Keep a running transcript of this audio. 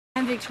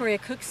I'm Victoria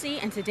Cooksey,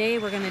 and today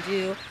we're going to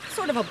do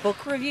sort of a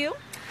book review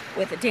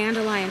with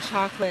Dandelion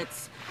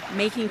Chocolate's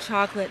Making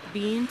Chocolate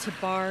Bean to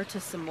Bar to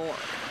Some More.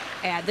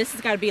 And this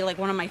has got to be like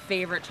one of my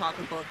favorite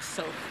chocolate books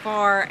so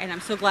far, and I'm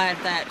so glad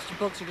that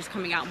books are just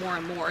coming out more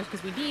and more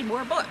because we need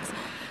more books.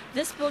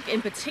 This book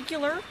in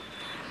particular,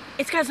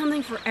 it's got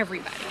something for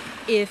everybody.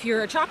 If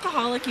you're a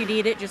chocoholic, you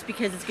need it just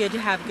because it's good to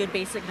have good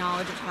basic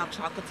knowledge of how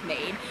chocolate's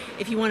made.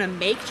 If you want to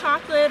make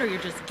chocolate, or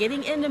you're just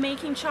getting into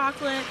making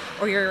chocolate,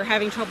 or you're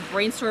having trouble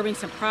brainstorming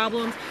some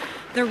problems,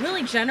 they're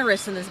really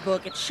generous in this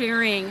book at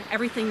sharing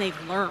everything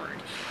they've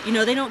learned. You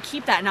know, they don't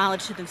keep that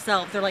knowledge to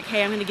themselves. They're like,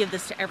 hey, I'm going to give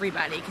this to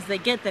everybody, because they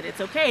get that it's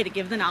okay to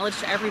give the knowledge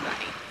to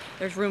everybody.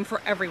 There's room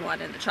for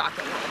everyone in the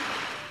chocolate world.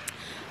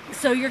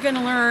 So you're going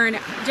to learn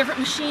different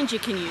machines you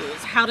can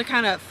use, how to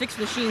kind of fix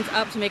machines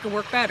up to make it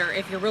work better.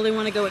 If you really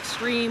want to go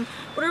extreme,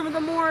 what are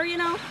the more,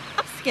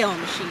 upscale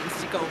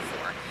machines to go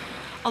for.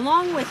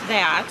 Along with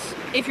that,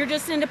 if you're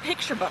just into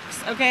picture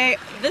books, okay,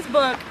 this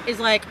book is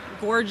like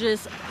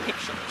gorgeous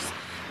pictures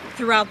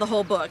throughout the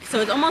whole book. So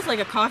it's almost like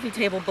a coffee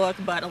table book,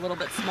 but a little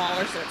bit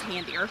smaller, so it's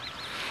handier.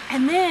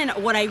 And then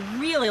what I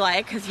really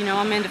like, because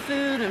I'm into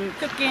food and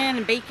cooking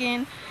and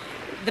baking,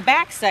 the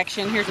back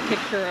section, here's a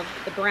picture of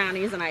the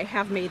brownies, and I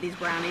have made these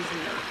brownies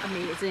and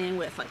they're amazing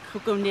with like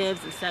cocoa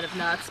nibs instead of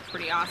nuts.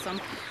 Pretty awesome.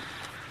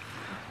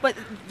 But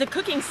the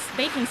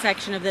baking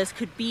section of this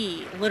could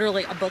be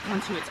literally a book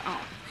unto its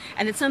own.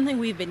 And it's something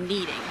we've been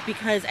needing,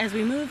 because as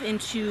we move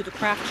into the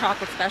craft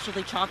chocolate,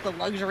 specialty chocolate,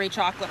 luxury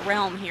chocolate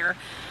realm here,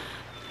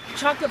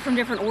 chocolate from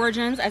different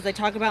origins, as they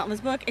talk about in this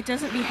book, it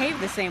doesn't behave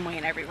the same way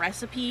in every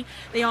recipe.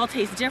 They all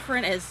taste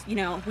different. As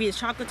we as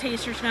chocolate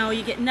tasters know,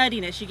 you get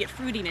nuttiness, you get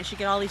fruitiness, you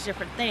get all these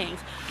different things.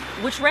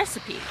 Which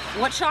recipe?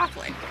 What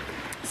chocolate?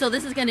 So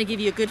this is going to give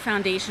you a good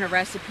foundation of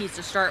recipes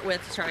to start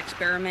with, to start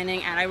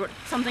experimenting, and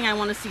something I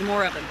want to see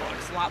more of in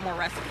books, a lot more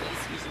recipes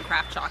using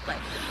craft chocolate.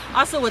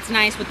 Also, what's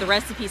nice with the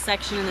recipe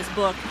section in this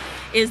book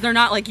is they're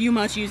not like, you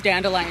must use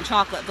dandelion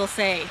chocolate. They'll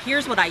say,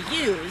 here's what I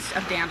used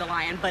of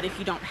dandelion, but if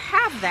you don't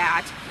have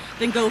that,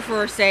 then go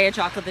for, say, a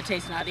chocolate that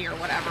tastes nutty or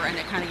whatever, and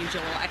it kind of gives you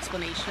a little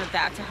explanation of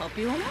that to help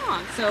you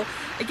along. So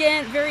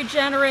again, very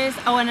generous.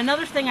 Oh, and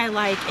another thing I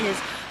like is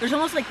there's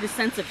almost like this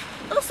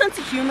little sense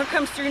of humor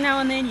comes through now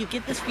and then. You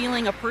get this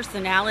feeling of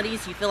personality,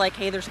 so you feel like,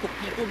 hey, there's cool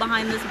people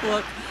behind this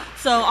book.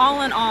 So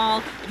all in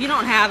all, if you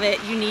don't have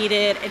it, you need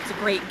it. It's a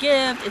great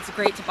gift. It's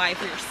great to buy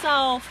for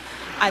yourself.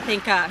 I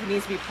think it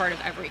needs to be part of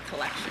every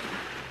collection.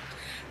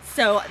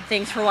 So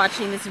thanks for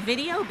watching this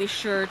video. Be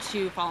sure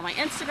to follow my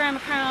Instagram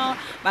account,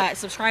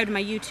 subscribe to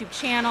my YouTube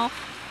channel,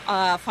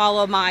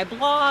 follow my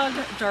blog,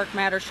 Dark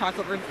Matters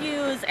Chocolate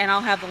Reviews, and I'll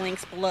have the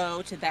links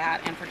below to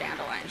that and for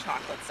Dandelion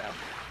Chocolate. So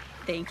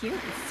thank you,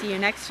 and see you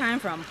next time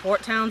from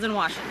Port Townsend,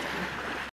 Washington.